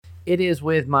It is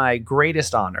with my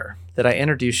greatest honor that I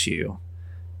introduce you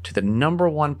to the number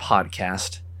one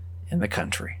podcast in the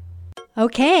country.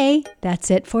 Okay, that's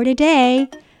it for today.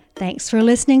 Thanks for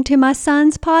listening to my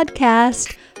son's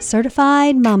podcast,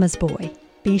 Certified Mama's Boy.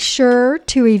 Be sure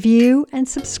to review and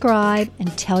subscribe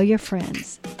and tell your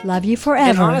friends. Love you forever.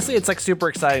 And honestly, it's like super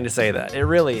exciting to say that. It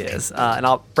really is. And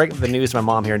I'll break the news to my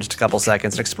mom here in just a couple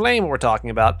seconds and explain what we're talking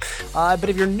about. But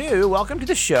if you're new, welcome to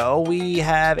the show. We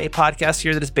have a podcast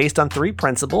here that is based on 3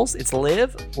 principles. It's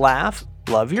live, laugh,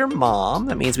 love your mom.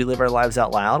 That means we live our lives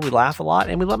out loud. We laugh a lot,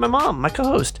 and we love my mom, my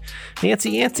co-host, Nancy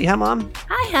Yancey. Hi, Mom.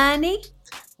 Hi, honey.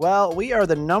 Well, we are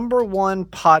the number one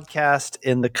podcast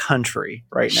in the country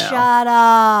right now. Shut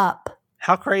up.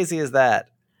 How crazy is that?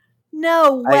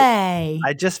 No way.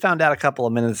 I just found out a couple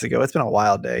of minutes ago. It's been a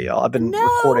wild day, y'all. I've been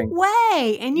recording. No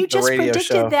way. And you just predicted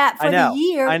show. that for the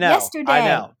year yesterday. I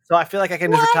know. So I feel like I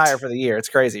can just retire for the year. It's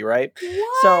crazy, right?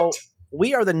 What? So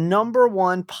we are the number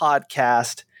one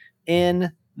podcast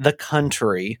in the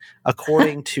country,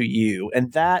 according to you.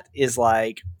 And that is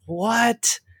like,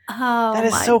 what? Oh, that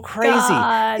is so crazy.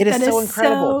 God. It is so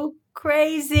incredible. So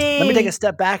crazy. Let me take a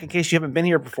step back in case you haven't been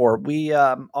here before. We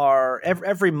are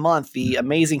every month, the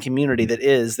amazing community that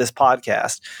is this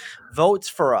podcast votes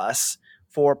for us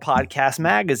for Podcast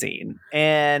Magazine.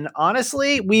 And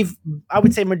honestly, I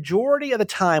would say majority of the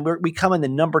time we come in the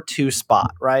number 2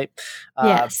 spot, right?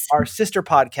 Yes. Our sister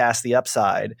podcast, The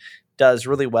Upside, does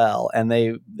really well. And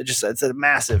it's a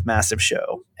massive, massive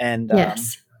show. And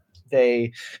yes. They're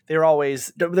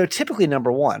typically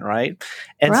number 1, right?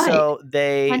 And so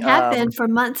they have been for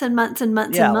months and months and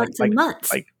months and months and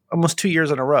months. Like almost 2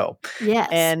 years in a row. Yes.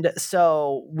 And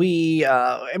so we've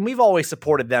always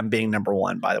supported them being number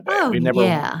 1, by the way. Oh, we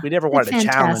never wanted to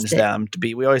challenge them to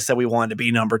be. We always said we wanted to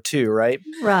be number 2, right?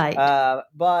 Right.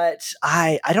 But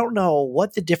I don't know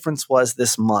what the difference was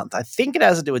this month. I think it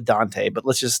has to do with Dante, but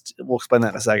we'll explain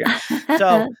that in a second.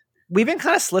 So we've been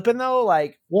kind of slipping though.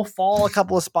 Like we'll fall a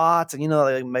couple of spots, and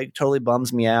it totally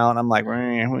bums me out. I'm like,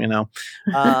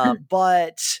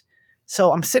 but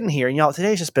so I'm sitting here, and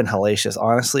today's just been hellacious,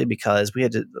 honestly, because we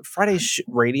had Friday's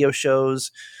radio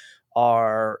shows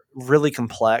are really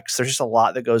complex. There's just a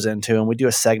lot that goes into, and we do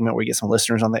a segment where we get some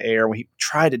listeners on the air. We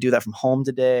tried to do that from home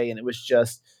today, and it was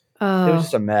just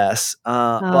a mess.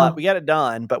 But we got it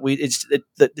done. But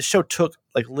the show took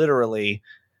like literally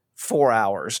 4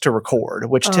 hours to record,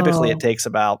 which typically it takes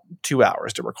about 2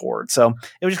 hours to record. So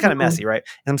it was just kind of messy, right?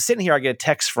 And I'm sitting here, I get a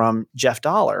text from Jeff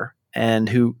Dollar, and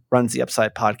who runs the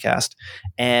Upside podcast.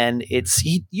 And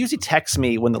he usually texts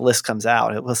me when the list comes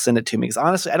out. He'll send it to me. Because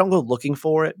honestly, I don't go looking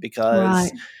for it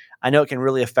because I know it can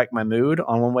really affect my mood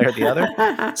on one way or the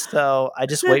other. So I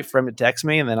just wait for him to text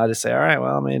me, and then I just say, all right,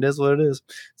 well, I mean, it is what it is.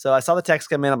 So I saw the text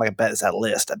come in. I'm like, I bet it's that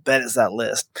list.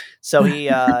 So he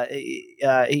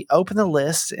opened the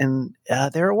list, and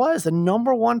there it was. The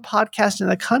number 1 podcast in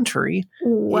the country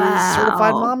is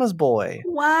Certified Mama's Boy.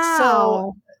 Wow.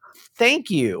 So thank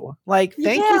you. Thank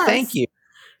you.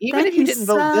 Even if you didn't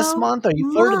vote this month or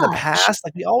you voted in the past,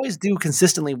 like we always do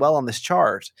consistently well on this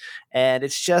chart. And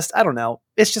it's just, I don't know,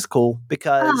 it's just cool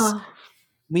because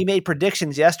we made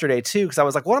predictions yesterday too. Because I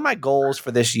was like, one of my goals for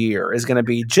this year is going to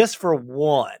be just for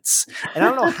once. And I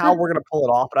don't know how we're going to pull it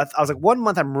off, but I was like, 1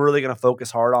 month I'm really going to focus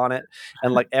hard on it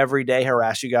and like every day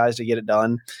harass you guys to get it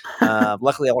done.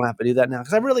 Luckily I won't have to do that now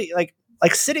because I really like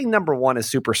sitting number 1 is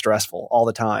super stressful all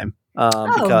the time.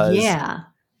 Because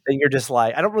and you're just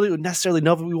like, I don't really necessarily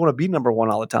know if we want to be number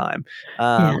 1 all the time.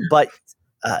 But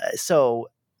so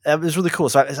it was really cool.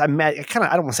 So I don't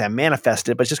want to say I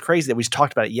manifested, but it's just crazy that we just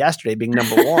talked about it yesterday being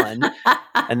number 1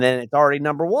 and then it's already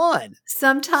number 1.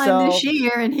 Sometime this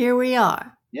year, and here we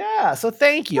are. Yeah. So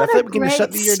thank you. I feel like we can just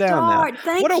shut the year down now.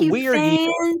 Thank what a you, weird fans.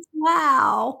 year.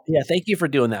 Wow. Yeah. Thank you for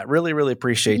doing that. Really, really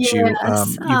appreciate you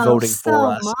voting for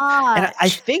us. Much. And I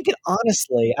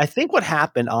think what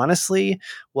happened, honestly,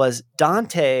 was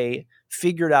Dante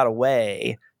figured out a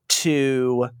way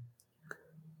to,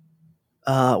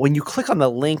 when you click on the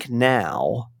link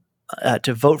now,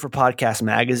 to vote for Podcast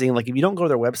Magazine, like if you don't go to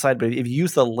their website, but if you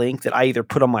use the link that I either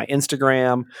put on my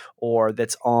Instagram or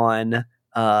that's on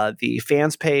the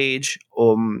fans page,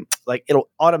 like it'll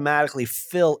automatically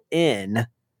fill in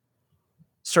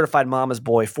Certified Mama's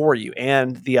Boy for you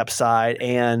and The Upside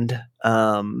and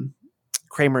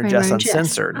Kramer and Jess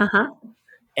Uncensored.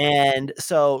 And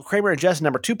so Kramer and Jess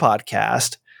number 2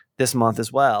 podcast this month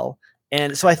as well.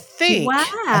 And so I think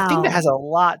that has a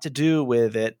lot to do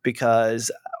with it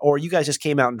because, or you guys just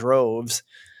came out in droves.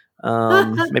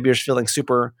 Maybe you're just feeling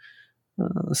super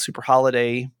super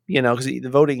holiday, because the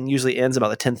voting usually ends about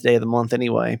the 10th day of the month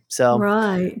anyway. So,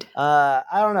 right. I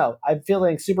don't know. I'm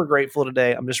feeling super grateful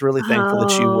today. I'm just really thankful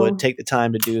that you would take the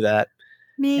time to do that.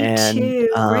 Me too.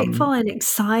 Grateful and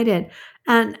excited.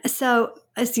 And so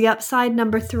is the upside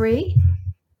number 3?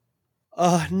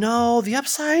 No, the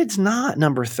upside's not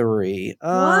number 3.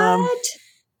 What?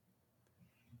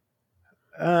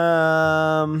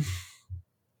 Wow.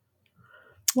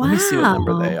 Let me see what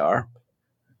number they are.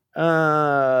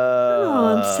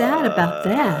 I'm sad about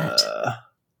that.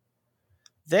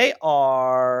 They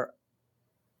were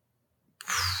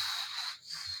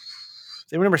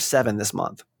number 7 this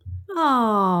month.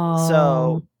 Oh.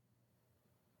 So,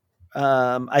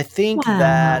 I think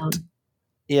that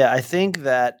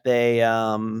they,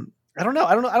 I don't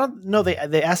know.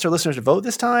 They asked their listeners to vote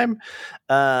this time.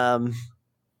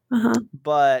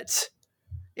 But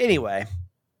anyway,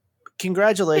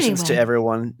 congratulations to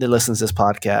everyone that listens to this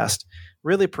podcast.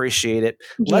 Really appreciate it.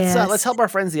 Let's help our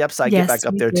friends the upside get back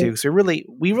up there too. So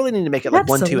we really need to make it like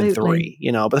 1, 2, and 3.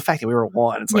 But the fact that we were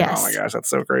 1, it's like, oh my gosh, that's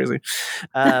so crazy.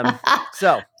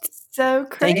 So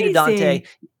crazy. Thank you to Dante.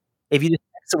 If you just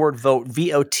text the word vote,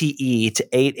 VOTE, to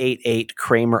 888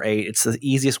 Kramer 8, it's the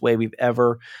easiest way we've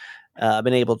ever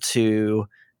been able to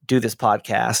do this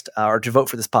podcast or to vote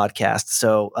for this podcast.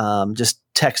 So just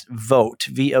text vote,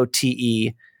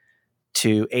 VOTE,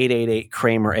 to 888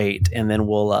 Kramer 8, and then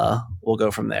we'll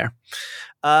go from there.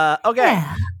 Okay.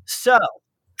 So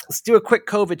let's do a quick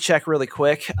COVID check really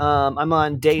quick. I'm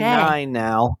on day 9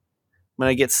 now. I'm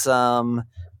going to get some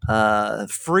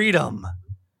freedom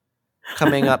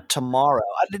coming up tomorrow.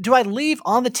 Do I leave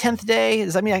on the 10th day?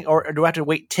 Does that mean or do I have to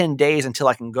wait 10 days until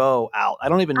I can go out? I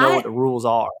don't even know what the rules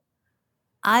are.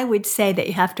 I would say that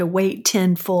you have to wait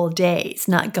 10 full days,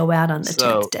 not go out on the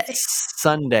 10th day.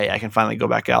 Sunday, I can finally go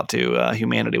back out to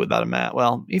Humanity without a mask.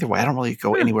 Well, either way, I don't really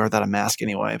go anywhere without a mask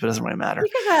anyway, but it doesn't really matter. You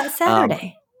can go out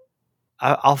Saturday.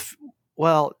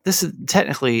 This is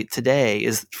technically today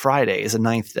is Friday is the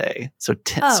 9th day. So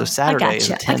Saturday is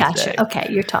the 10th day. Okay,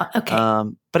 you're talking. Okay.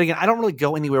 But again, I don't really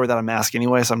go anywhere without a mask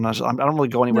anyway, so I don't really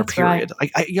go anywhere. That's period.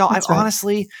 Right.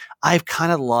 Honestly, I've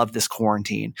kind of loved this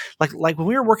quarantine. Like when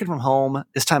we were working from home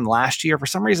this time last year, for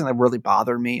some reason it really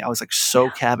bothered me. I was like so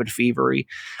cabin fevery.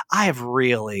 I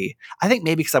think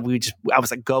maybe because I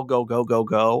was like go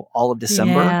all of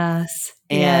December. Yes.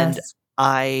 And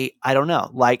I don't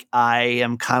know. Like I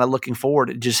am kind of looking forward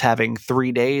to just having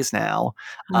 3 days now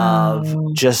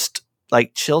of just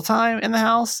like chill time in the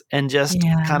house and just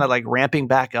kind of like ramping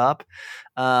back up.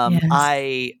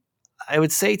 I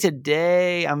would say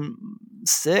today I'm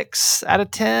 6 out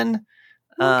of 10.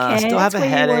 Still have a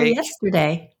headache.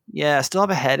 Yesterday. Yeah, still have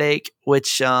a headache,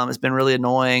 which has been really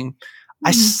annoying.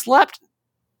 I slept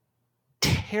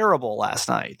terrible last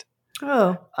night.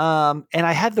 Oh. And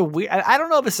I had I don't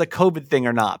know if it's a COVID thing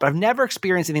or not, but I've never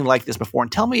experienced anything like this before.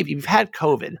 And tell me if you've had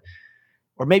COVID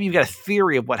or maybe you've got a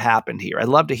theory of what happened here. I'd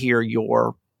love to hear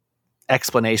your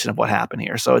explanation of what happened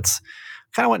here. So it's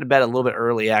kind of went to bed a little bit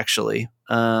early, actually.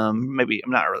 Maybe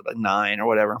I'm not early, like 9 or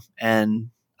whatever. And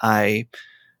I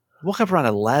woke up around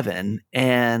 11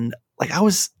 and like, I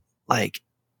was like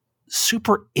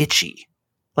super itchy,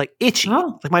 like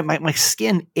my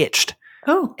skin itched.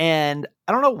 Oh, and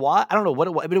I don't know why. I don't know what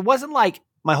it was, but it wasn't like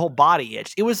my whole body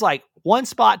itched. It was like one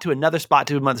spot to another spot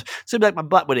to another. So it'd be like my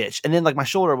butt would itch, and then like my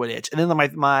shoulder would itch, and then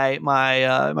like my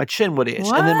chin would itch,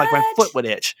 and then like my foot would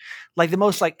itch. Like the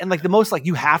most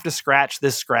you have to scratch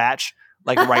this scratch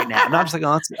like right now. And I'm just like,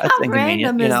 oh, that's how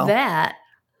inconvenient. random is that?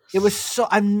 It was so.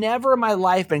 I've never in my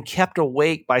life been kept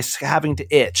awake by having to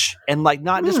itch, and like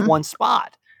not just one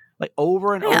spot. Like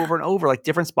over and over and over, like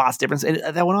different spots, and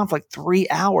that went on for like 3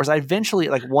 hours. I eventually,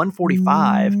 at like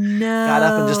 1:45, got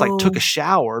up and just like took a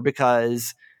shower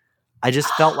because I just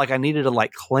felt like I needed to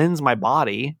like cleanse my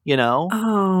body,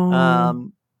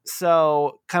 Oh.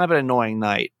 So kind of an annoying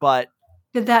night, but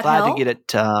did that glad help? to get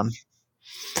it.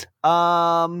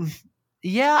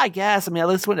 Yeah, I guess. I mean,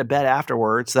 I just went to bed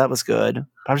afterwards. So that was good.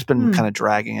 I've just been kind of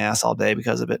dragging ass all day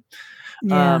because of it.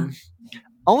 Yeah.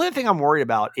 Only thing I'm worried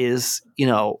about is,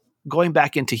 going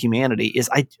back into Humanity is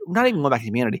not even going back to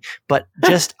Humanity, but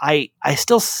just I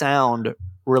still sound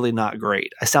really not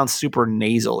great. I sound super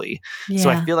nasally. So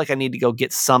I feel like I need to go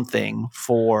get something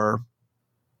for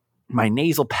my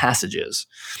nasal passages.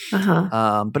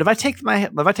 But if I take my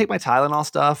Tylenol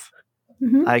stuff,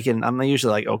 I'm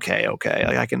usually like, okay.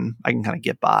 Like I can kind of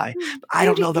get by. But I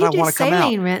don't know that I want to come out. You do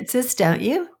saline rinses, don't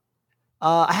you?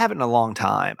 I haven't in a long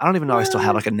time. I don't even know I still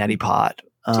have like a neti pot.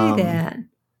 Do that.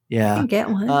 Yeah. You can get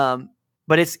one.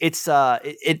 But it's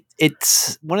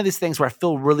one of these things where I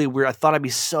feel really weird. I thought I'd be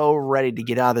so ready to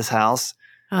get out of this house.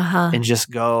 and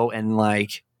just go and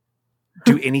like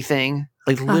do anything,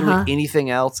 like literally anything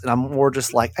else. And I'm more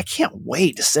just like, I can't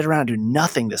wait to sit around and do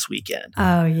nothing this weekend.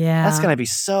 Oh, yeah. That's going to be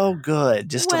so good.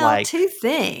 Just to like. Two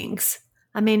things.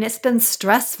 I mean, it's been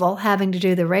stressful having to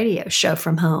do the radio show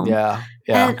from home. Yeah.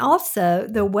 Yeah. And also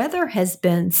the weather has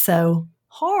been so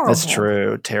horrible. That's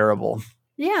true. Terrible.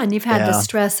 Yeah. And you've had the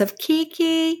stress of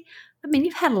Kiki. I mean,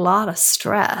 you've had a lot of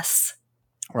stress.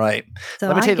 Right. So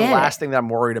let me tell you the last thing that I'm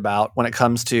worried about when it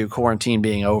comes to quarantine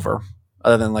being over,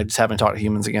 other than like just having to talk to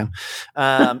humans again,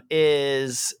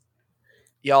 is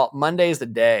y'all, Monday's the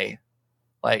day.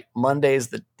 Like Monday's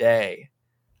the day.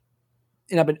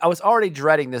 And I was already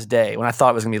dreading this day when I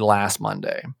thought it was going to be the last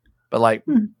Monday. But like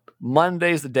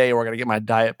Monday's the day where I got to get my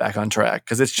diet back on track,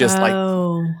 because it's just like,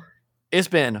 it's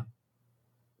been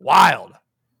wild.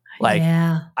 Like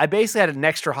I basically had an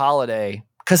extra holiday,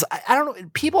 because I don't know,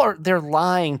 people they're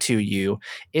lying to you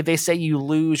if they say you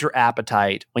lose your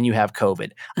appetite when you have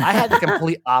COVID. I had the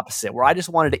complete opposite, where I just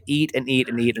wanted to eat and eat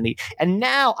and eat and eat. And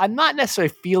now I'm not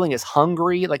necessarily feeling as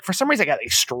hungry. Like for some reason I got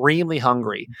extremely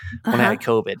hungry when I had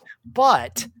COVID.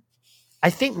 But I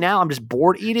think now I'm just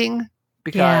bored eating,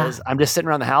 because I'm just sitting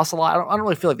around the house a lot. I don't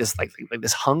really feel like this like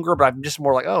this hunger, but I'm just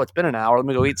more like, oh, it's been an hour. Let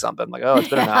me go eat something. Like, oh, it's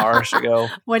been an hour. I should go.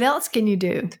 What else can you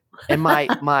do? And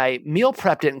my meal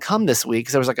prep didn't come this week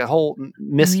because there was like a whole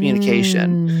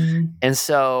miscommunication. And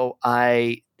so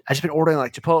I just been ordering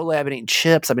like Chipotle. I've been eating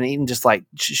chips. I've been eating just like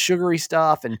sugary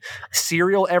stuff and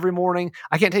cereal every morning.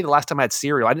 I can't tell you the last time I had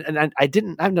cereal. I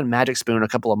haven't done Magic Spoon in a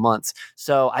couple of months.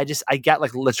 So I got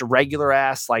like just regular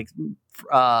ass, like,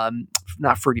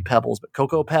 not Fruity Pebbles, but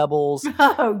Cocoa Pebbles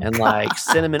and like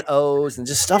Cinnamon O's and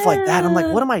just stuff like that. And I'm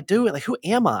like, what am I doing? Like, who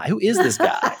am I? Who is this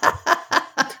guy?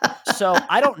 So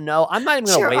I don't know. I'm not even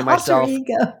going to weigh myself.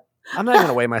 I'm not even going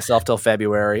to weigh myself till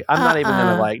February. I'm not even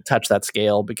going to like touch that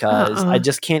scale, because I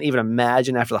just can't even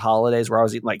imagine after the holidays where I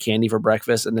was eating like candy for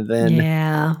breakfast, and then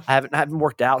I haven't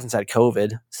worked out since I had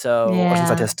COVID. So or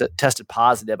since I tested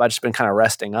positive, I've just been kind of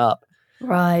resting up.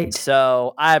 Right.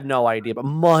 So I have no idea, but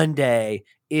Monday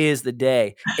is the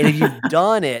day. And if you've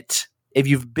done it, if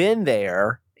you've been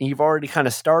there and you've already kind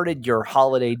of started your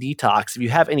holiday detox, if you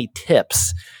have any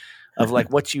tips of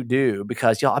like what you do,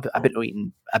 because y'all, I've been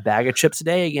eating a bag of chips a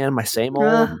day again, my same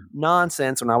old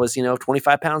nonsense when I was,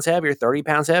 25 pounds heavier, 30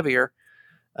 pounds heavier.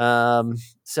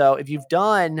 So if you've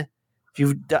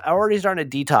already started a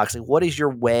detox, like what is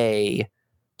your way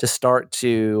to start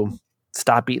to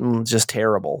stop eating just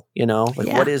terrible? What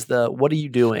are you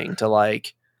doing to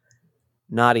like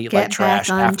not eat like trash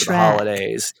after the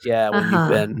holidays? Yeah. When you've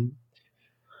been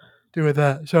doing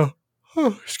that. So,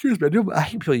 excuse me. I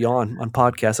hate people yawn on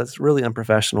podcasts. That's really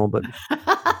unprofessional, but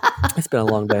it's been a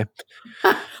long day.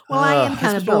 Well, I am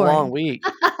kind of bored. It's been a long week.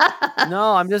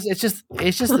 No,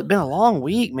 it's just been a long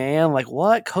week, man. Like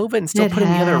what? COVID and still putting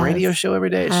together a radio show every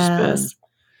day.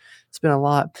 It's been a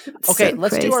lot. Okay,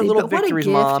 let's do our little victories,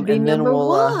 Mom, and then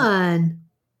we'll.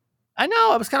 I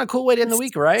know, it was kind of a cool way to end the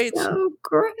week, right? So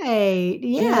great,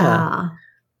 yeah.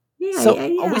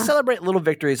 We celebrate little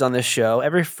victories on this show.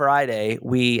 Every Friday,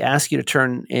 we ask you to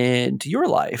turn into your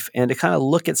life and to kind of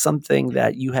look at something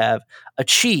that you have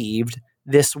achieved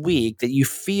this week that you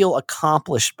feel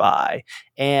accomplished by.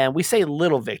 And we say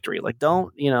little victory. Like,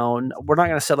 we're not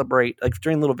going to celebrate, like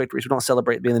during little victories, we don't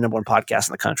celebrate being the number one podcast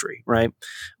in the country, right?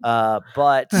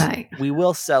 But we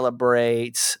will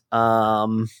celebrate,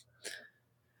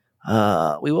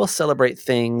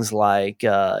 things like,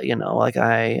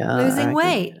 losing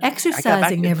weight,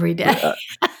 exercising every day.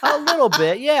 A little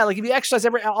bit. Yeah. Like if you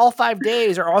exercise all 5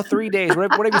 days or all 3 days,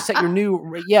 whatever you set your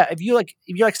new, if you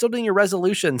like still doing your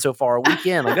resolution so far a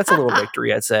weekend, like that's a little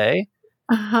victory, I'd say.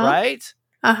 Right.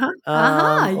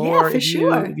 Yeah, for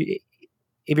sure.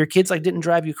 If your kids like didn't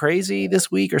drive you crazy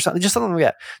this week or something, just something like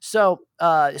that. So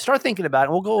start thinking about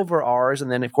it. We'll go over ours.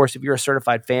 And then of course, if you're a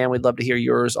certified fan, we'd love to hear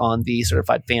yours on the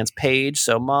certified fans page.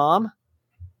 So Mom.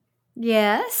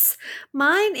 Yes,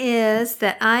 mine is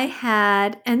that I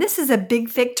had, and this is a big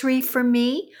victory for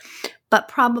me, but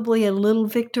probably a little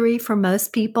victory for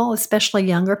most people, especially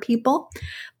younger people.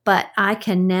 But I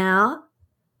can now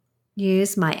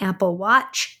use my Apple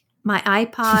Watch, my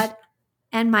iPod,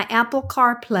 and my Apple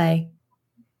CarPlay.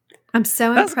 I'm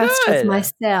so impressed with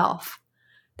myself.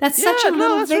 That's such a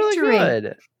little victory. Really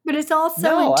good. But it's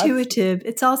also intuitive.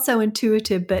 It's also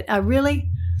intuitive, but I really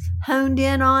honed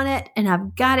in on it and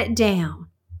I've got it down.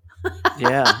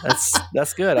 Yeah,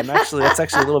 that's good. That's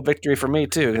actually a little victory for me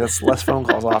too. That's less phone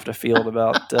calls I'll have to field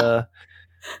about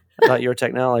your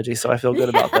technology. So I feel good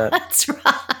about that. That's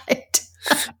right.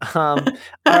 All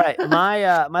right,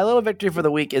 my little victory for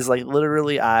the week is like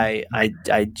literally I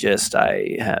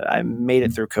made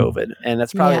it through COVID, and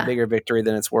that's probably a bigger victory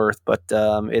than it's worth. But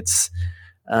it's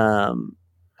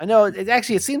I know it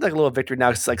seems like a little victory now.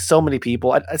 It's like so many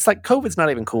people. It's like COVID's not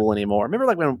even cool anymore. Remember,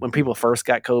 like when people first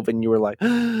got COVID, and you were like,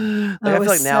 I feel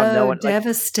like now no one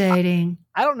devastating.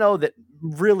 I don't know that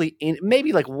really.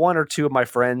 Maybe like one or two of my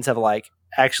friends have like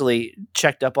actually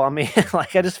checked up on me.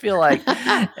 Like I just feel like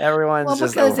everyone's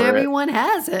just because over everyone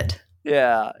has it.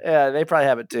 Yeah, they probably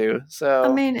have it too. So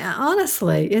I mean,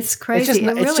 honestly, it's crazy.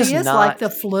 It really is like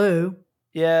the flu.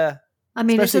 Yeah. I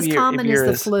mean, it's as common as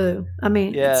the flu. I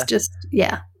mean, it's just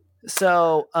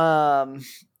So,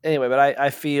 anyway, but I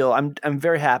feel I'm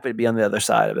very happy to be on the other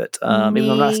side of it. Even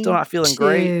though I'm still not feeling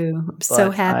great. I'm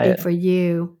so happy for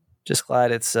you. Just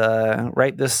glad it's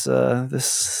right this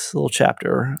little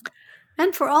chapter.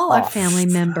 And for all our family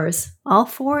members, all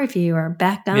 4 of you are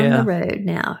back on the road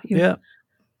now. You're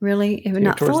really, if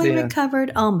not fully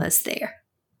recovered, almost there.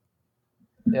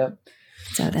 Yep.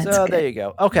 So that's good. There you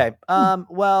go. Okay.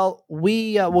 Well,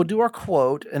 we'll do our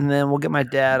quote, and then we'll get my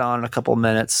dad on in a couple of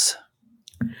minutes.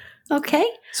 Okay.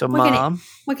 So, Mom,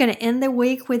 we're going to end the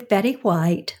week with Betty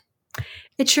White.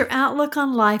 It's your outlook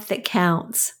on life that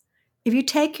counts. If you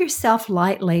take yourself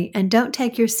lightly and don't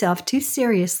take yourself too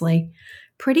seriously,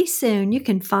 pretty soon you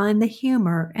can find the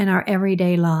humor in our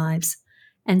everyday lives,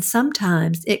 and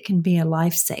sometimes it can be a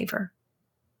lifesaver.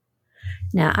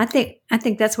 Now, I think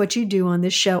that's what you do on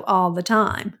this show all the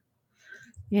time.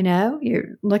 You know,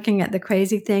 you're looking at the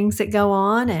crazy things that go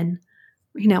on, and,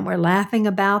 you know, we're laughing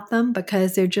about them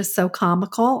because they're just so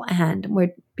comical, and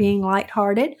we're being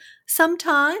lighthearted.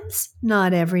 Sometimes,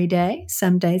 not every day.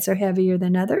 Some days are heavier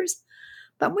than others.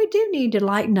 But we do need to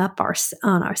lighten up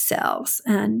on ourselves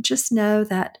and just know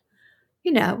that,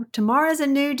 you know, tomorrow's a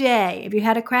new day. If you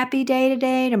had a crappy day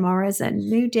today, tomorrow's a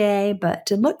new day. But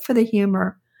to look for the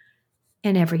humor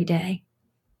in every day.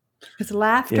 Because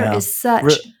laughter is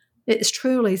it's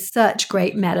truly such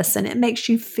great medicine. It makes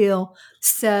you feel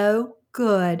so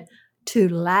good to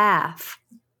laugh.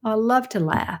 I love to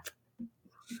laugh.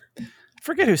 I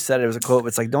forget who said it. It was a quote.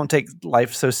 It's like, don't take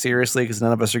life so seriously because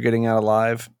none of us are getting out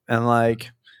alive. And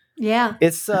like,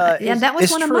 it's that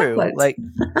was one true. Of my quotes. Like,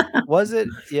 was it?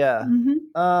 Yeah.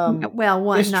 Mm-hmm. Well,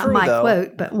 one, not true, my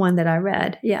quote, but one that I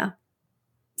read. Yeah.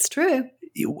 It's true.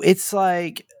 It's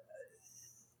like,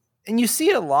 and you see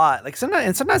it a lot. Like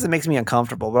sometimes it makes me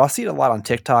uncomfortable, but I'll see it a lot on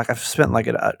TikTok. I've spent like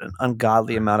an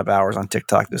ungodly amount of hours on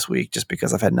TikTok this week just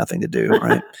because I've had nothing to do.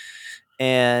 Right.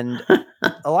 And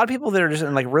a lot of people that are just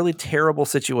in like really terrible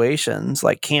situations,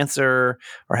 like cancer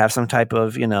or have some type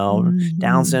of, you know,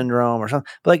 Down syndrome or something,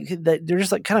 but like they're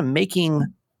just like kind of making,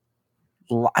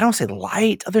 I don't say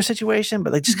light of their situation,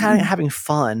 but like just kind of having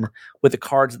fun with the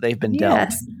cards that they've been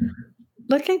dealt.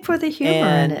 Looking for the humor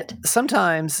in it.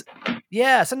 Sometimes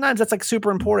that's like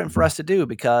super important for us to do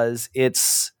because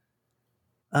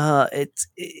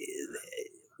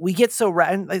we get so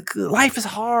like life is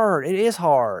hard. It is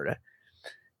hard.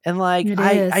 And like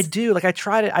I do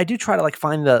try to like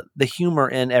find the humor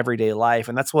in everyday life,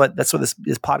 and that's what this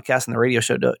podcast and the radio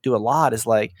show do a lot is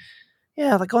like,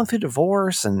 like going through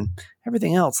divorce and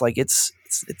everything else. Like it's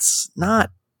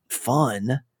not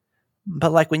fun,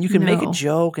 but like when you can make a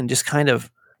joke and just kind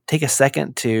of take a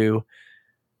second to,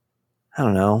 I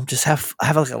don't know, just have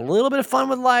like a little bit of fun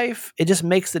with life, it just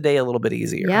makes the day a little bit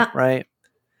easier, right?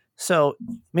 So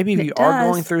maybe if you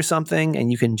are going through something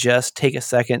and you can just take a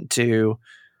second to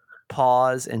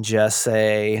pause and just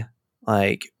say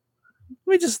like,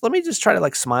 let me just try to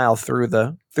like smile through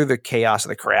the chaos of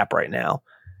the crap right now.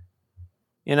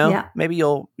 You know, maybe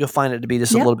you'll find it to be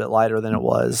just a little bit lighter than it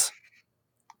was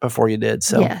before you did.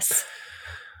 So,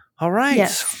 all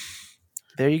right,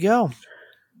 there you go.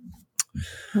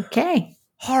 Okay.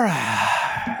 All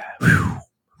right. Whew. I'm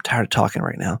tired of talking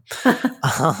right now.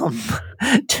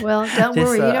 Well, don't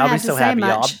worry. You don't I'll have be so to say happy,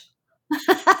 much.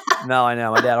 No, I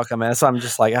know. My dad will come in. So I'm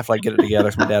just like, I have to like get it together.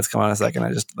 So my dad's come on in a second.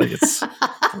 I just like, it's the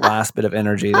last bit of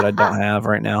energy that I don't have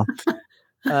right now.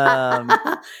 He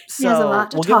has a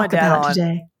lot to talk about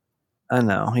today. I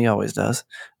know. He always does.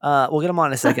 We'll get him on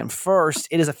in a second. First,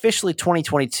 it is officially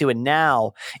 2022, and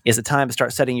now is the time to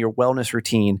start setting your wellness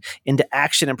routine into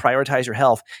action and prioritize your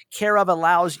health. Care of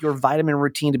allows your vitamin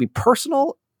routine to be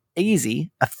personal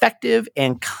easy, effective,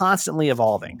 and constantly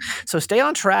evolving. So stay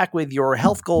on track with your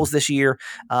health goals this year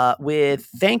with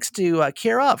thanks to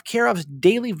Care Of. Care Of's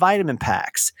daily vitamin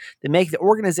packs that make the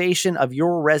organization of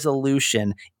your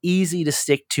resolution easy to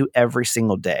stick to every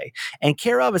single day. And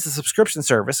Care Of is a subscription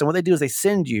service, and what they do is they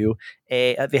send you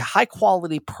the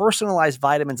high-quality, personalized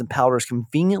vitamins and powders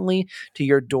conveniently to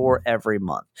your door every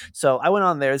month. So I went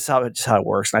on there. This is how it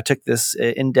works. And I took this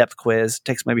in-depth quiz. It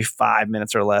takes maybe 5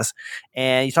 minutes or less.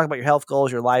 And you talk about your health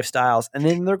goals, your lifestyles, and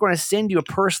then they're going to send you a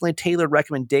personally tailored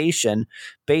recommendation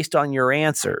based on your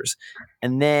answers.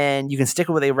 And then you can stick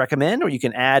with what they recommend, or you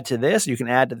can add to this, or you can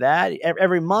add to that.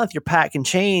 Every month, your pack can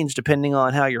change depending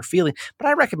on how you're feeling. But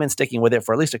I recommend sticking with it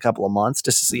for at least a couple of months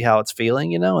just to see how it's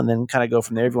feeling, and then kind of go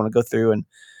from there if you want to go through and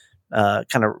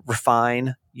kind of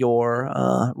refine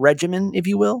your regimen, if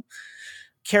you will.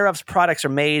 Care Of's products are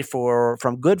made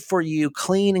from good-for-you,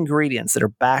 clean ingredients that are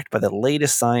backed by the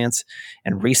latest science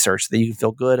and research that you can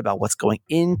feel good about what's going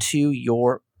into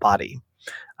your body.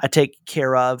 I take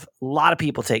Care Of. A lot of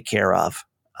people take Care Of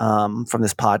from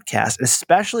this podcast,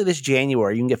 especially this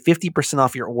January. You can get 50%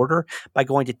 off your order by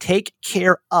going to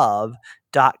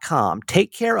takecareof.com.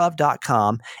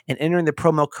 Takecareof.com and entering the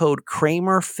promo code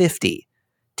Kramer50.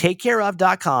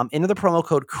 Takecareof.com, enter the promo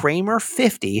code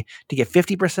Kramer50 to get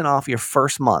 50% off your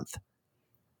first month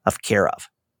of Care Of.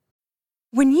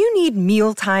 When you need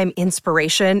mealtime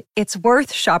inspiration, it's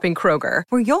worth shopping Kroger,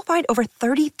 where you'll find over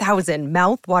 30,000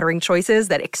 mouth-watering choices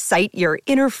that excite your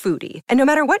inner foodie. And no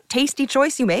matter what tasty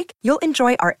choice you make, you'll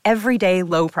enjoy our everyday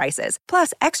low prices,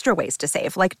 plus extra ways to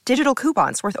save, like digital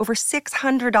coupons worth over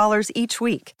 $600 each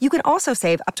week. You can also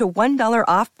save up to $1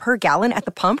 off per gallon at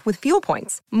the pump with fuel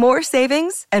points. More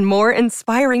savings and more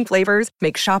inspiring flavors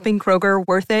make shopping Kroger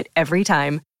worth it every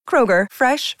time. Kroger,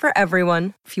 fresh for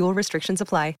everyone. Fuel restrictions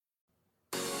apply.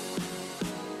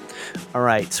 All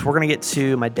right, so we're going to get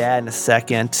to my dad in a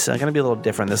second. Going to be a little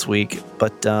different this week,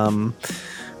 but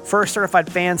first, certified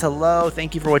fans, hello.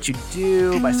 Thank you for what you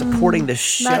do by supporting the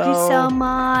show. Love you so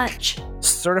much.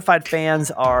 Certified fans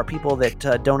are people that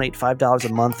donate $5 a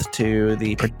month to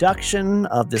the production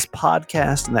of this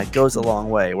podcast, and that goes a long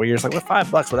way. Where you're just like, well,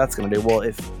 $5, what that's going to do? Well,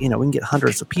 if we can get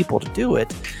hundreds of people to do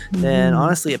it, then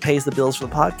honestly, it pays the bills for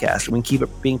the podcast, and we can keep it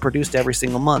being produced every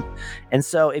single month. And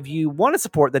so, if you want to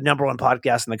support the number one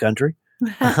podcast in the country,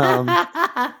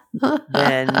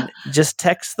 then just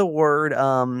text the word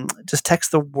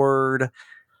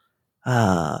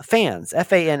fans,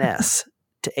 FANS,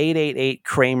 to 888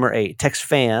 Kramer 8. Text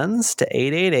fans to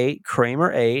 888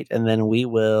 Kramer 8, and then we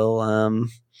will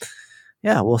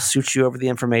we'll shoot you over the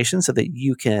information so that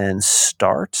you can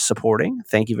start supporting.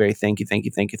 Thank you.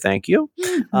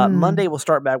 Mm-hmm. Monday we'll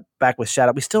start back with shout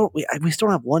out. We still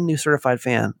don't have one new certified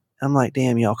fan. I'm like,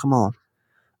 damn, y'all, come on.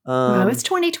 It's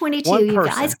 2022, you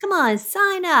guys. Come on,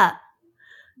 sign up.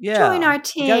 Yeah. Join our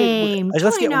team.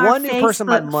 Let's get one new person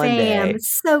by Monday. Fam.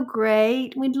 It's so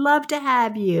great. We'd love to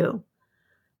have you.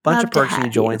 Bunch of perks when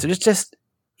you join. So just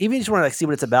even if you just want to see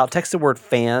what it's about, text the word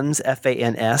fans,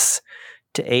 FANS,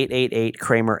 to 888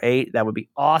 Kramer 8. That would be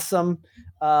awesome.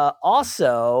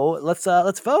 Also,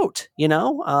 let's vote.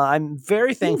 I'm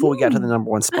very thankful we got to the number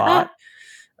one spot.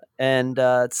 And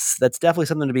that's definitely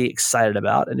something to be excited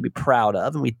about and to be proud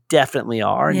of, and we definitely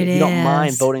are. And if you don't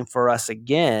mind voting for us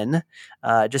again,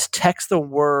 just text the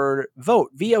word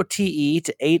VOTE, VOTE,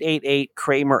 to 888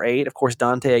 Kramer 8. Of course,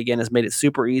 Dante again has made it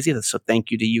super easy, so thank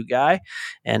you to you, Guy.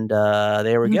 And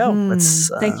there we go.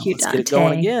 Thank you, let's Dante. get it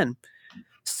going again.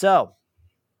 So,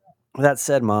 with that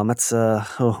said, Mom, let's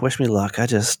wish me luck. I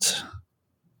just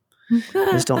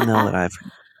don't know that I've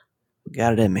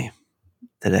got it in me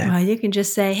today. Well, you can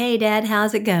just say, "Hey, Dad,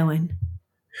 how's it going?"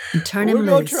 And turn him loose.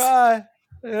 We're going to try.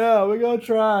 Yeah, we're going to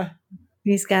try.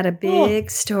 He's got a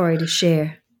big story to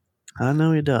share. I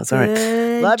know he does. All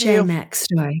right. Love you. J-Mac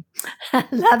story.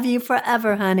 Love you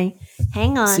forever, honey.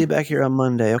 Hang on. See you back here on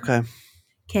Monday. Okay.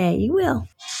 Okay, you will.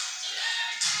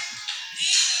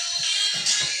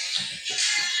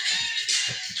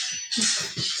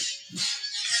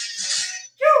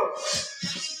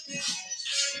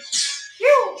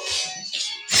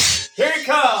 Here he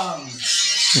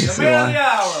comes, the man of the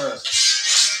hour,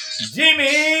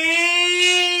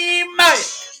 Jimmy Mike.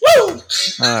 Woo!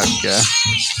 Okay.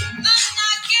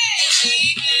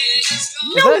 Is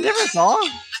that a different song?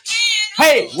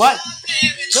 Hey, what?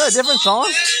 Is that a different song?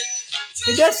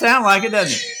 It does sound like it,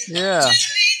 doesn't it? Yeah.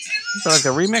 Is that like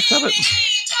a remix of it?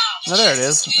 Oh, there it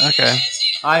is. Okay.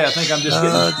 I think I'm just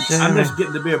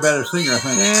getting to be a better singer, I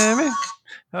think. Jimmy.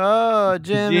 Oh,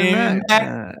 Jimmy Mac.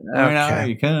 Okay.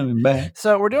 You're coming back.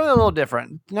 So we're doing it a little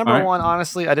different. Number one,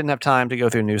 honestly, I didn't have time to go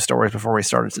through news stories before we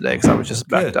started today because I was just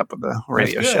backed up with the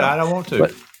radio show. I don't want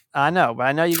to. I know, but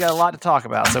I know you got a lot to talk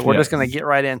about, so we're just going to get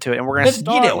right into it, and we're going to Let's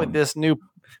get start on. with this new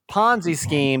Ponzi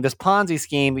scheme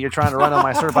that you're trying to run on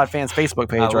my Certified Fans Facebook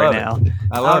page right now.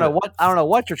 I love it. I don't know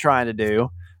what you're trying to do.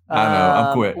 I know.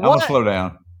 I'm quit. I'm gonna slow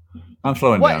down. I'm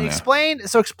slowing down now. Explain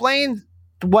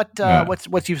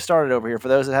what you've started over here for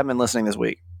those that haven't been listening this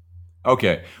week.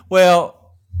 Okay.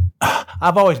 Well,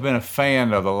 I've always been a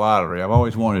fan of the lottery. I've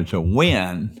always wanted to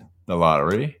win the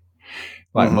lottery,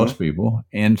 like most people,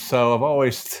 and so I've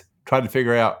always tried to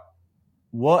figure out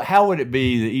how would it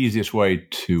be the easiest way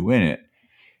to win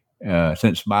it,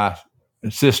 since my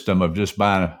system of just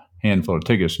buying a handful of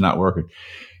tickets is not working.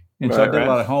 And so I did a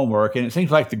lot of homework, and it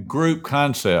seems like the group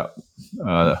concept,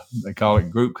 they call it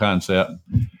group concept,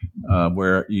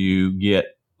 where you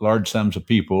get large sums of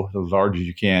people, as large as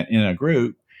you can, in a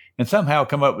group, and somehow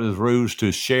come up with rules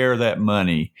to share that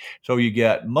money. So you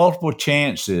get multiple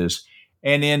chances.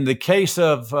 And in the case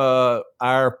of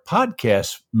our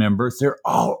podcast members, they're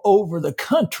all over the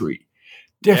country,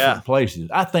 different places.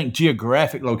 I think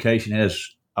geographic location has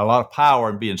a lot of power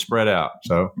in being spread out.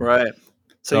 So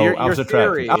So I was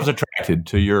attracted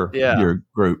to your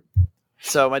group.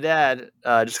 So my dad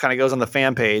just kind of goes on the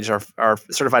fan page, our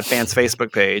Certified Fans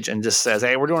Facebook page, and just says,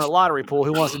 "Hey, we're doing a lottery pool.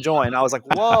 Who wants to join?" And I was like,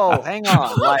 "Whoa, hang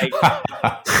on! Like,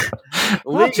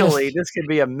 legally, this could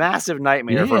be a massive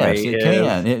nightmare for me."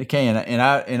 It can. And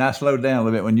I slowed down a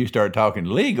little bit when you started talking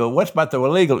legal. What's about the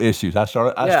legal issues? I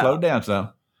slowed down some.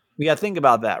 We got to think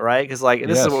about that, right? Because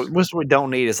this is what we don't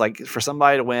need. Is like for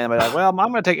somebody to win, but like, well,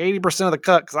 I'm going to take 80% of the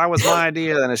cut because that was my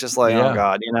idea. And it's just like, oh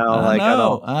God,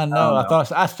 I know.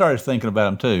 I started thinking about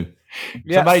them too.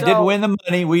 Yeah, somebody did win the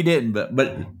money, we didn't,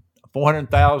 but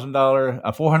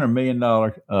 $400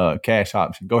 million cash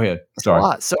option. Go ahead. Sorry. A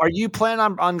lot. So, are you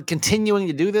planning on continuing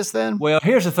to do this then? Well,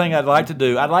 here's the thing I'd like to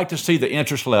do. I'd like to see the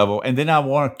interest level, and then I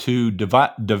want to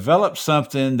develop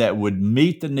something that would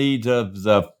meet the needs of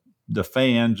the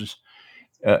fans,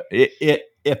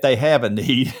 if they have a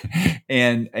need,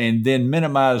 and then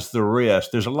minimize the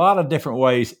risk. There's a lot of different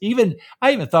ways.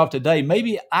 I even thought today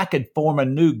maybe I could form a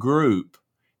new group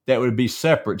that would be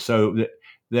separate, so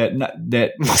that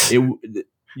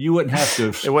you wouldn't have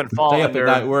to. It wouldn't fall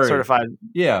under certified.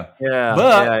 But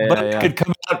it could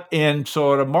come out and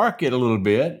sort of market a little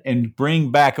bit and bring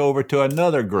back over to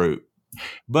another group.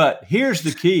 But here's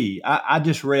the key. I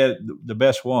just read the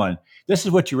best one. This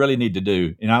is what you really need to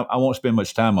do, and I won't spend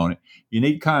much time on it. You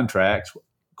need contracts. Of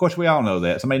course, we all know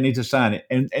that. Somebody needs to sign it.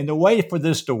 And the way for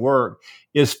this to work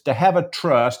is to have a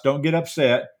trust. Don't get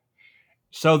upset.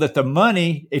 So that the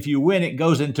money, if you win, it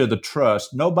goes into the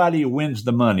trust. Nobody wins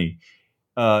the money.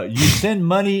 You send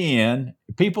money in.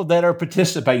 People that are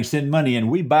participating send money in.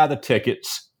 We buy the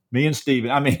tickets. Me and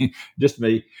Steven. I mean, just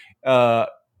me.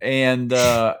 And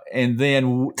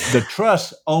then the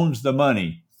trust owns the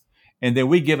money, and then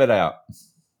we give it out.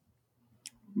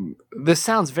 This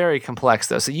sounds very complex,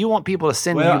 though. So you want people to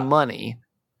send you money?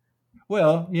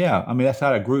 Well, yeah. I mean, that's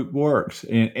how a group works,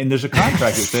 and there's a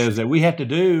contract that says that we have to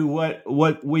do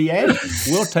what we ask.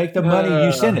 We'll take the money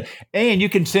you send it, and you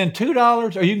can send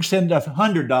 $2, or you can send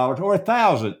 $100 or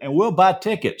 $1,000, and we'll buy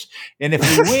tickets. And if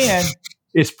we win,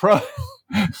 it's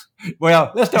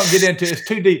Well, let's don't get into it. It's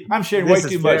too deep. I'm sharing way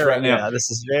too much right now. Yeah,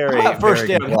 this is very. First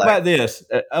step. How about this?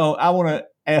 I want to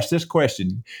ask this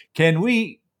question: can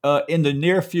we, in the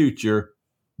near future,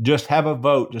 just have a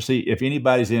vote to see if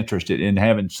anybody's interested in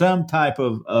having some type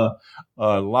of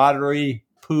lottery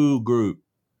pool group?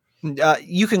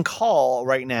 You can call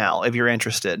right now if you're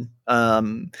interested.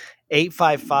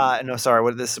 855. No, sorry.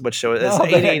 What show is this?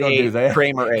 888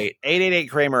 Kramer 8. 888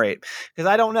 Kramer 8. Because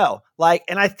I don't know.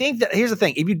 And I think that here's the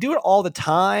thing. If you do it all the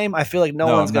time, I feel like no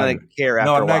one's going to care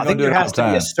after a while. I think there has to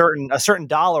be a certain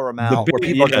dollar amount where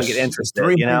people are going to get interested.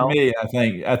 Me,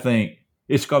 I think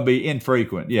it's going to be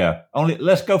infrequent. Yeah.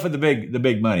 Let's go for the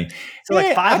big money. So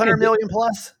like 500 million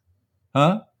plus?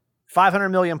 Huh? 500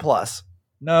 million plus.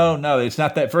 No, it's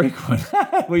not that frequent.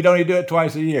 We don't even do it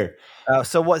twice a year.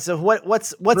 So what's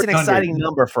an exciting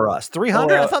number for us?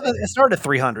 300? I thought it started at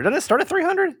 300. Didn't it start at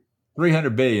 300?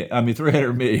 300 billion. I mean,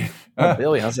 300 million.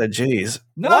 Billion. I said, geez.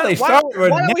 No, they start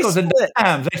with nickels and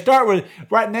dimes. They start with,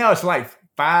 right now it's like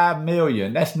 5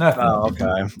 million. That's nothing. Oh,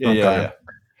 okay. Yeah.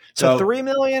 So 3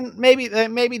 million, maybe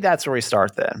that's where we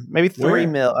start then. Maybe 3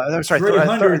 million. I'm sorry,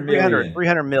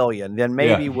 300 million. Then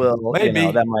maybe we'll,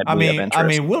 that might be of interest. I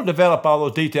mean, we'll develop all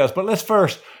those details, but let's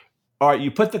first, all right,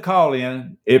 you put the call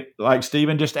in. If, like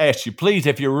Stephen just asked you, please,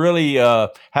 if you really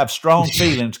have strong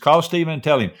feelings, call Stephen and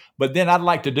tell him. But then I'd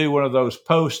like to do one of those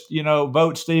post,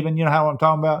 vote, Stephen. You know how I'm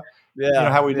talking about? Yeah. You know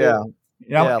how we do it?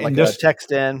 like a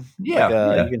text in. You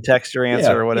can text your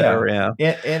answer or whatever. Yeah.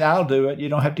 And I'll do it. You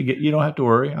don't have to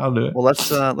worry. I'll do it. Well,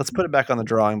 let's put it back on the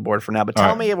drawing board for now. But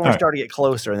tell me when we start to get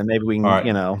closer, and then maybe we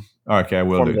can, Okay, I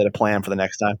will formulate a plan for the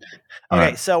next time.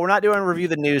 Okay, so we're not doing review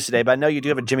the news today, but I know you do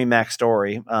have a Jimmy Mack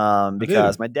story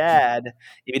because my dad,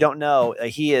 if you don't know,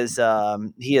 he is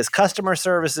customer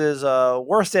service's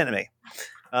worst enemy.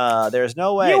 There's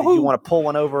no way that you want to pull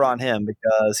one over on him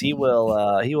because he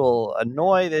will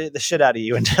annoy the shit out of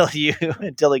you until he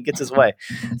gets his way.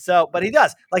 So, but he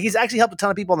does. Like, he's actually helped a ton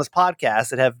of people on this podcast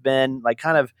that have been like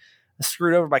kind of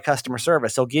screwed over by customer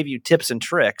service. He'll give you tips and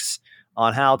tricks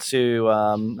on how to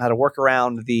work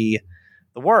around the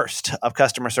worst of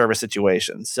customer service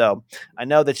situations. So I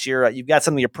know that you've got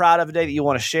something you're proud of today that you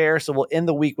want to share. So we'll end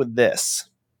the week with this.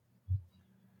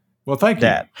 Well, thank you.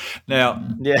 Dad. Now,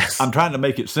 yes, I'm trying to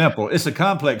make it simple. It's a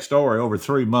complex story over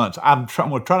 3 months. I'm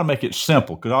trying to make it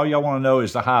simple because all y'all want to know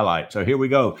is the highlight. So here we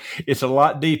go. It's a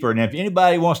lot deeper. And if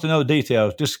anybody wants to know the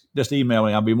details, just email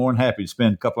me. I'll be more than happy to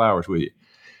spend a couple hours with you.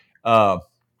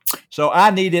 So I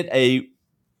needed a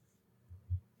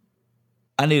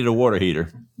water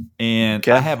heater, and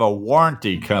I have a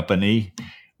warranty company.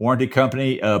 Warranty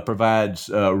company provides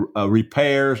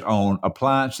repairs on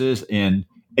appliances and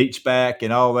HVAC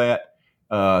and all that,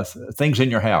 things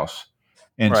in your house.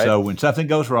 And so when something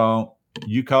goes wrong,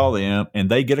 you call them and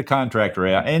they get a contractor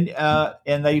out,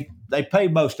 and they pay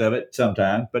most of it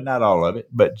sometimes, but not all of it.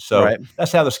 But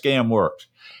that's how the scam works.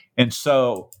 And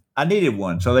so I needed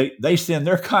one. So they send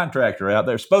their contractor out.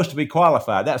 They're supposed to be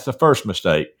qualified. That's the first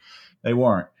mistake. They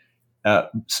weren't.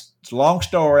 It's a long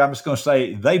story. I'm just going to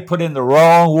say they put in the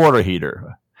wrong water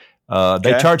heater.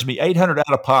 They charged me $800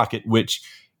 out of pocket, which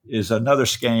is another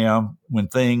scam when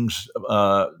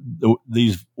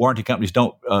these warranty companies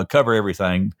don't cover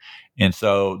everything. And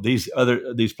so these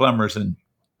plumbers and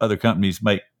other companies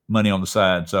make money on the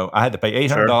side. So I had to pay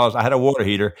 $800. I had a water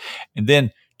heater. And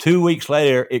then 2 weeks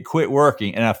later, it quit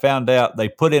working. And I found out they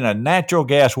put in a natural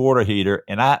gas water heater,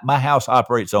 and my house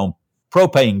operates on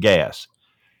propane gas.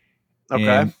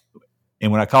 Okay.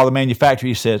 And when I call the manufacturer,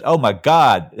 he says, "Oh my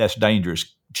God, that's dangerous.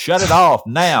 Shut it off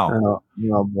now."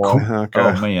 Oh boy. Okay.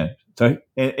 Oh man. So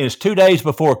it's 2 days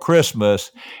before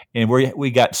Christmas, and we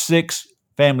got 6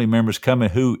 family members coming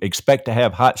who expect to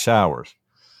have hot showers.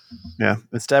 Yeah.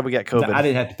 Instead, we got COVID. I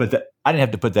didn't have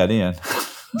to put that in.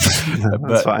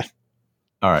 That's fine.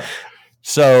 All right.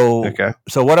 So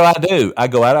what do? I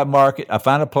go out at market. I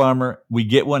find a plumber. We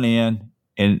get one in.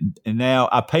 And now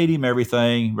I paid him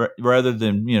everything rather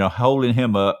than, holding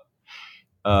him up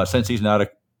since he's not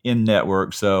in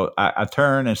network. So I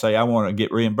turn and say, I want to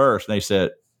get reimbursed. And they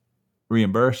said,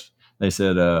 reimbursed? They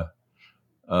said,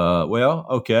 well,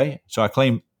 okay. So I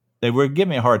claim they were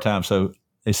giving me a hard time. So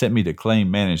they sent me to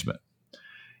claim management.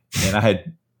 And I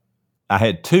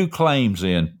had 2 claims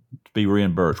in to be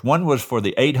reimbursed. One was for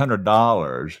the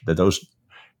 $800 that those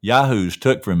Yahoos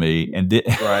took from me and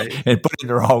and put in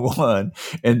the wrong one.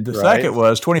 And the second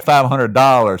was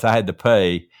 $2,500 I had to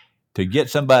pay to get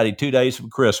somebody 2 days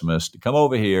from Christmas to come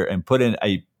over here and put in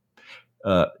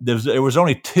there was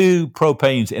only 2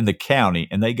 propanes in the county,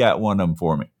 and they got one of them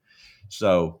for me.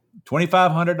 So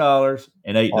 $2,500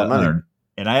 and $800.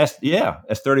 And I asked,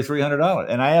 that's $3,300.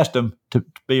 And I asked them to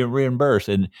be reimbursed.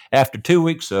 And after 2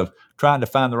 weeks of trying to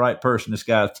find the right person, this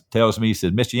guy tells me, he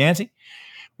said, "Mr. Yancey,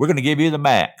 we're going to give you the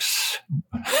max.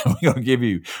 We're going to give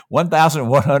you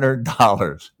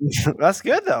 $1,100. That's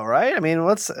good, though, right? I mean,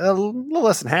 what's a little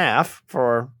less than half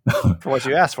for what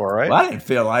you asked for, right? Well, I didn't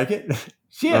feel like it.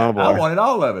 Shit, I wanted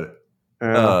all of it.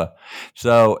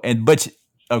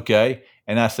 Okay.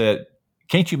 And I said,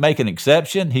 "Can't you make an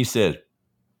exception?" He said,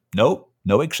 "Nope,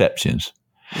 no exceptions."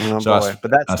 Oh, boy.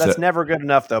 But that's never good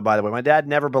enough, though, by the way. My dad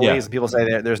never believes when people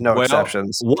say there's no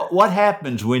exceptions. What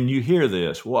happens when you hear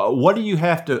this? What do you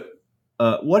have to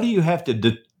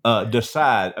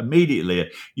decide immediately?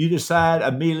 You decide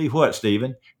immediately what,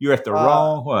 Stephen? You're at the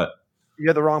wrong what?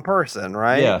 You're the wrong person,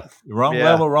 right? Yeah, wrong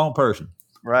level, wrong person.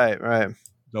 Right.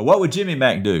 So what would Jimmy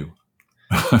Mack do?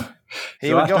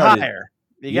 He would go higher.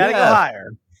 You got to go higher.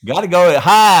 Got to go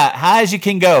high as you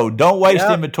can go. Don't waste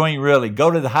in between. Really, go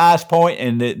to the highest point,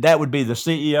 and that would be the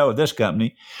CEO of this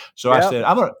company. So I said,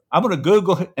 I'm gonna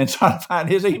Google and try to find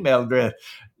his email address.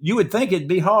 You would think it'd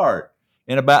be hard.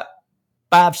 In about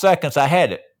 5 seconds, I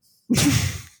had it.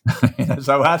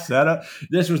 So I set up.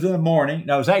 This was in the morning.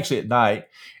 No, it was actually at night,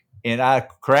 and I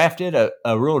crafted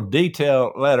a real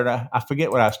detailed letter. I forget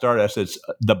what I started. I said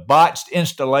the botched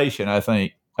installation. I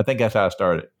think that's how I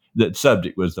started. The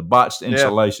subject was the botched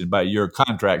installation by your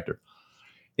contractor.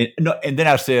 And then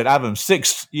I said, I'm a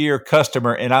 6-year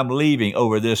customer and I'm leaving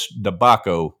over this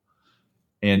debacle.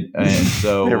 And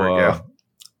so There we go.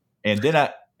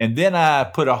 And then I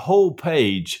put a whole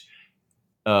page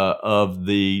of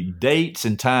the dates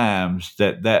and times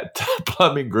that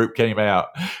plumbing group came out,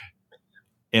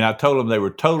 and I told them they were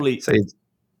totally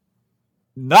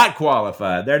not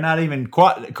qualified. They're not even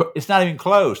it's not even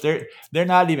close. They're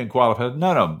not even qualified.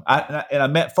 None of them. I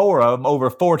met 4 of them over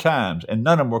 4 times, and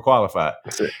none of them were qualified.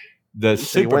 The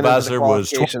supervisor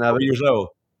was 24 years old.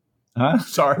 Huh?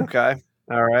 Sorry. Okay.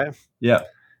 All right. Yeah.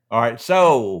 All right.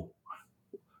 So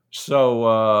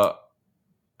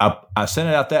I sent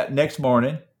it out that next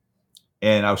morning,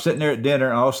 and I was sitting there at dinner,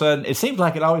 and all of a sudden, it seems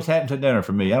like it always happens at dinner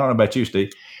for me. I don't know about you,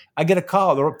 Steve. I get a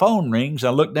call. The phone rings. I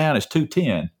look down. It's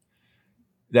 210.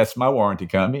 That's my warranty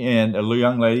company. And a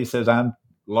young lady says, "I'm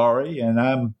Laurie, and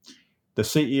I'm the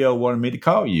CEO wanted me to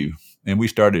call you." And we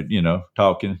started,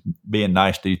 talking, being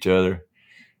nice to each other.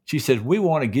 She says, "We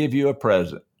want to give you a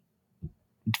present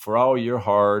for all your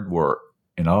hard work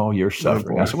and all your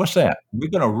suffering." I said, "What's that?" "We're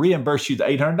going to reimburse you the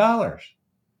 $800.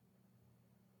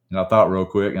 And I thought real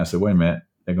quick, and I said, "Wait a minute.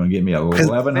 They're going to give me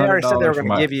 $1,100. They already said they were going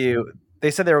to give you.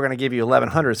 They said they were going to give you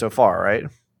 $1,100 so far, right?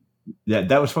 Yeah,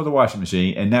 that was for the washing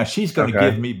machine, and now she's going to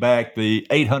give me back the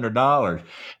 $800.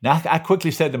 Now I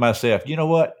quickly said to myself, "You know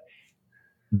what?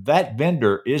 That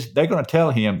vendor they're going to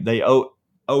tell him they owe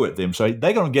it them, so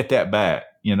they're going to get that back.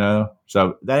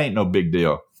 So that ain't no big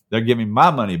deal. They're giving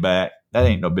my money back. That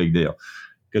ain't no big deal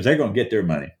because they're going to get their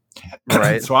money."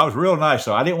 Right. So I was real nice.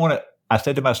 So I didn't want to. I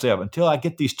said to myself, until I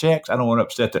get these checks, I don't want to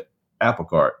upset the apple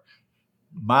cart.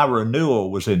 My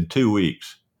renewal was in 2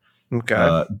 weeks.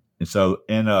 Okay. And so,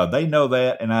 they know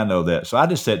that, and I know that. So I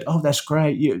just said, "Oh, that's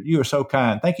great. You are so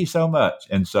kind. Thank you so much."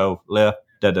 And so left.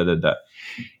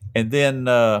 And then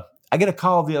I get a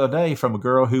call the other day from a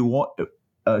girl who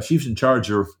she was in charge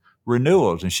of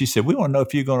renewals, and she said, "We want to know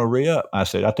if you're going to re-up." I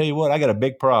said, "I'll tell you what, I got a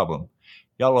big problem.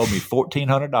 Y'all owe me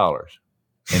 $1,400,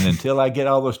 and until I get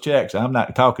all those checks, I'm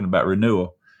not talking about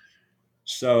renewal."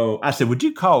 So I said, "Would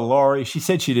you call Laurie?" She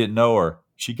said she didn't know her.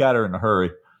 She got her in a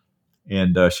hurry.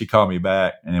 And she called me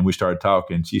back, and then we started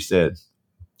talking. She said,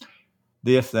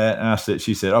 this, that. And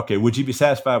she said, "Okay, would you be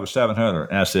satisfied with $700?"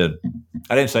 And I said,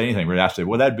 I didn't say anything really. I said,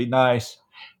 "Well, that'd be nice.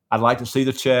 I'd like to see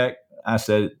the check." I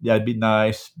said, "Yeah, it'd be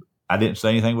nice." I didn't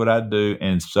say anything what I'd do.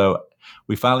 And so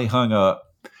we finally hung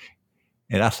up.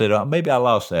 And I said, maybe I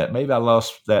lost that. Maybe I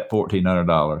lost that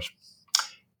 $1,400.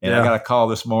 And I got a call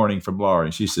this morning from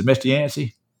Laurie. She said, "Mr.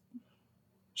 Yancey,"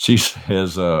 she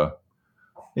says,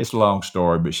 it's a long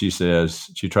story, but she says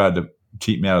she tried to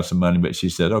cheat me out of some money, but she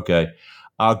said, "Okay,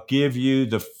 I'll give you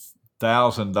the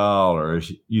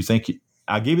 $1,000. You think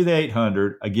I'll give you the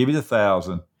 $800? I'll give you the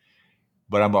 $1,000,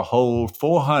 but I'm gonna hold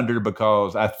 $400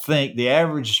 because I think the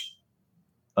average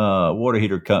water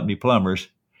heater company plumbers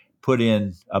put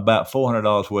in about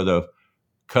 $400 worth of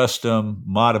custom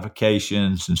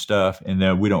modifications and stuff, and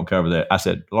then we don't cover that." I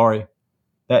said, "Laurie,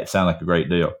 that sounds like a great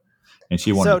deal." And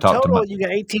she wanted to talk total, to me. you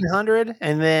got $1,800,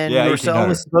 and then Yeah, you're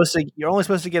only supposed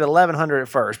to get $1,100 at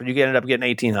first, but you ended up getting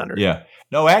 $1,800. Yeah.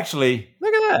 No, actually.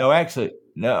 Look at that. No, actually.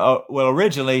 No. Well,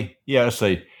 originally, let's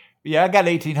see. Yeah, I got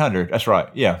 $1,800. That's right.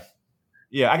 Yeah.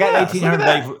 Yeah, I got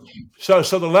 $1,800.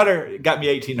 So the letter got me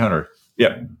 $1,800.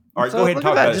 Yeah. All right, go ahead and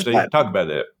talk about it, Steve. Talk about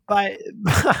that.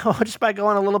 Just by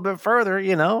going a little bit further,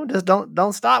 just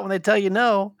don't stop when they tell you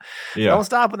no. Yeah. Don't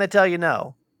stop when they tell you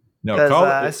no. No,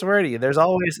 I swear to you, there's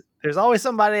always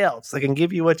somebody else that can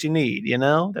give you what you need.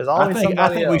 There's always somebody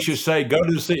else. I think we should say go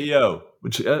to the CEO.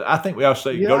 Which I think we ought to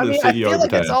say go to the CEO. I feel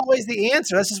like it's always the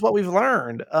answer. That's just what we've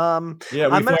learned. I'm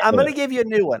going to give you a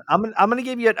new one. I'm going to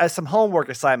give you some homework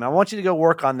assignment. I want you to go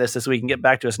work on this week and get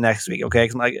back to us next week, okay?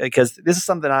 Because this is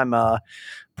something I'm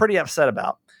pretty upset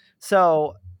about.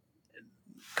 So,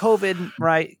 COVID,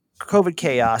 right? COVID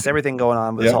chaos, everything going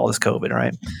on with all this COVID,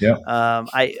 right? Yeah.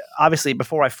 I obviously,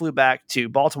 before I flew back to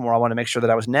Baltimore, I wanted to make sure that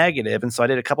I was negative, and so I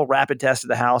did a couple rapid tests at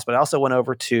the house, but I also went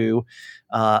over to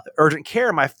urgent care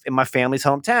in my family's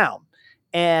hometown.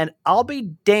 And I'll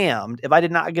be damned if I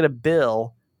did not get a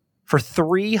bill for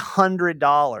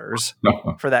 $300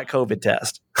 for that COVID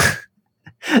test.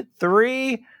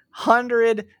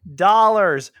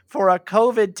 $300 for a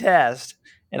COVID test,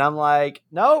 and I'm like,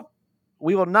 nope,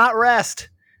 we will not rest.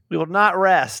 We will not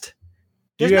rest.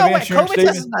 There's no way. COVID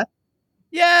test is not.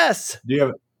 Yes. Do you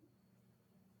have?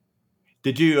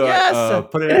 Did you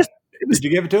put it? Did you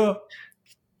give it to him?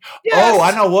 Yes. Oh,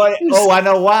 I know what. Oh, I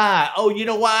know why. Oh, you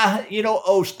know why?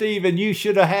 Oh, Stephen, you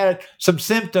should have had some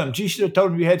symptoms. You should have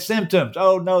told him you had symptoms.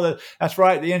 Oh no, that's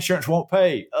right. The insurance won't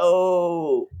pay.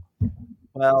 Oh.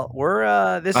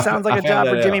 Well, this sounds like a job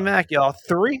for Jimmy Mack, y'all.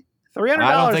 $300 for a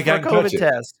COVID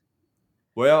test.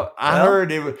 Well, I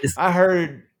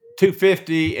heard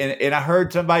 250, and I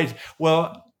heard somebody,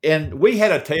 and we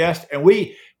had a test, and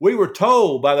we were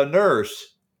told by the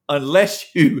nurse,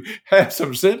 unless you have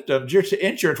some symptoms, your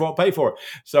insurance won't pay for it.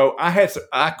 So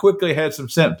I quickly had some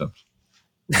symptoms.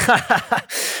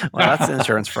 Well, that's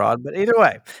insurance fraud, but either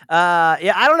way,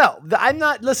 I don't know. I'm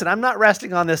not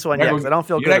resting on this one yet because I don't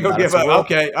feel good about it.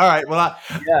 Okay, all right. Well,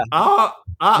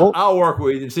 I'll work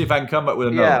with you and see if I can come up with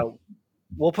another. Yeah,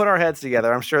 we'll put our heads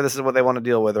together. I'm sure this is what they want to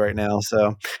deal with right now.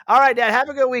 So, all right, Dad, have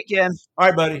a good weekend. All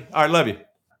right, buddy. All right, love you.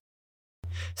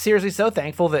 Seriously, so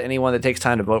thankful that anyone that takes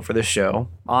time to vote for this show.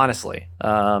 Honestly,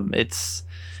 it's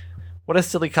what a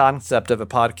silly concept of a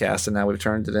podcast, and now we've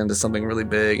turned it into something really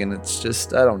big, and it's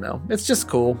just, I don't know. It's just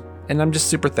cool, and I'm just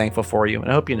super thankful for you, and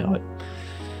I hope you know it.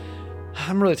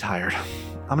 I'm really tired.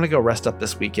 I'm going to go rest up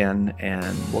this weekend,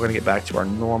 and we're going to get back to our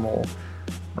normal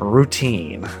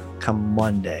routine come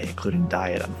Monday, including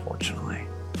diet, unfortunately.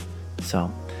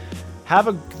 So,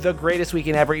 have the greatest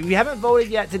weekend ever. If you haven't voted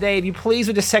yet today, if you please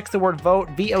would just text the word VOTE,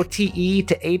 VOTE,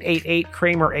 to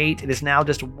 888-KRAMER8. It is now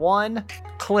just one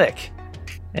click.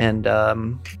 And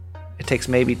it takes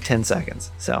maybe 10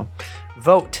 seconds. So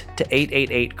vote to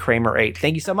 888-KRAMER8.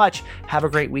 Thank you so much. Have a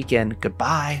great weekend.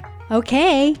 Goodbye.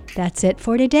 Okay, that's it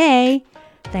for today.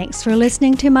 Thanks for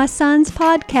listening to my son's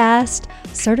podcast,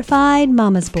 Certified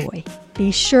Mama's Boy.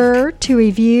 Be sure to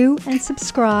review and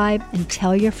subscribe and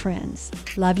tell your friends.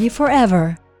 Love you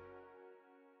forever.